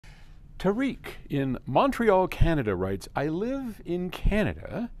Tariq in Montreal, Canada writes, I live in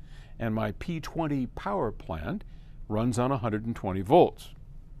Canada and my P20 power plant runs on 120 volts,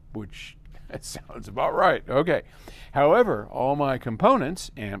 which that sounds about right. Okay. However, all my components,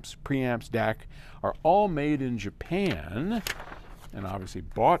 amps, preamps, DAC, are all made in Japan and obviously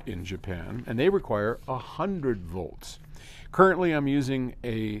bought in Japan, and they require 100 volts. Currently, I'm using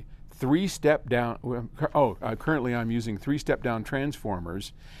a three-step down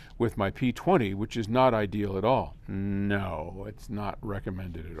transformers with my P20, which is not ideal at all. No, it's not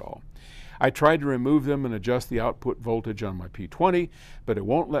recommended at all. I tried to remove them and adjust the output voltage on my P20, but it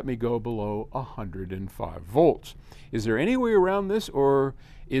won't let me go below 105 volts. Is there any way around this, or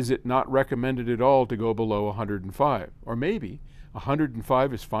is it not recommended at all to go below 105? Or maybe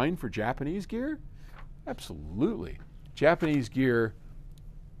 105 is fine for Japanese gear? Absolutely. Japanese gear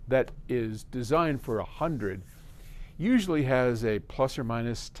that is designed for 100 usually has a plus or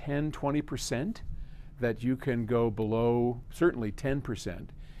minus 10–20% that you can go below, certainly 10%.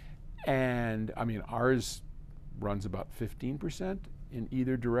 And I mean, ours runs about 15% in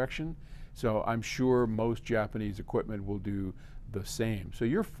either direction. So I'm sure most Japanese equipment will do the same. So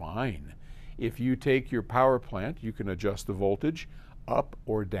you're fine. If you take your power plant, you can adjust the voltage up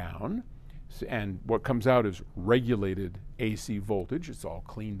or down. And what comes out is regulated AC voltage. It's all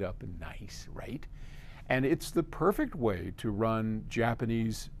cleaned up and nice, right? And it's the perfect way to run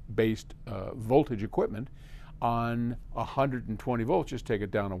Japanese-based voltage equipment on 120 volts. Just take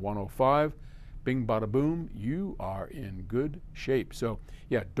it down to 105, bing bada boom, you are in good shape. So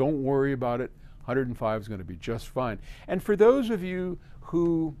yeah, don't worry about it. 105 is going to be just fine. And for those of you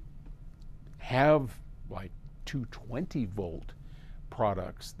who have like 220 volt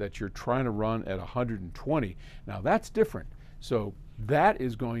products that you're trying to run at 120, now that's different. So that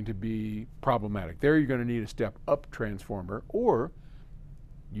is going to be problematic. There you're going to need a step up transformer, or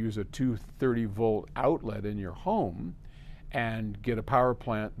use a 230 volt outlet in your home and get a power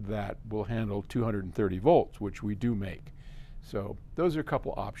plant that will handle 230 volts, which we do make. So those are a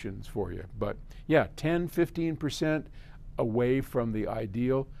couple options for you. But yeah, 10–15% away from the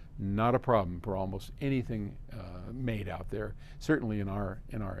ideal, not a problem for almost anything made out there, certainly in our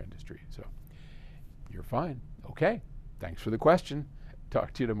industry. So you're fine. Okay, thanks for the question.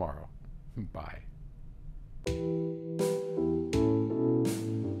 Talk to you tomorrow. Bye.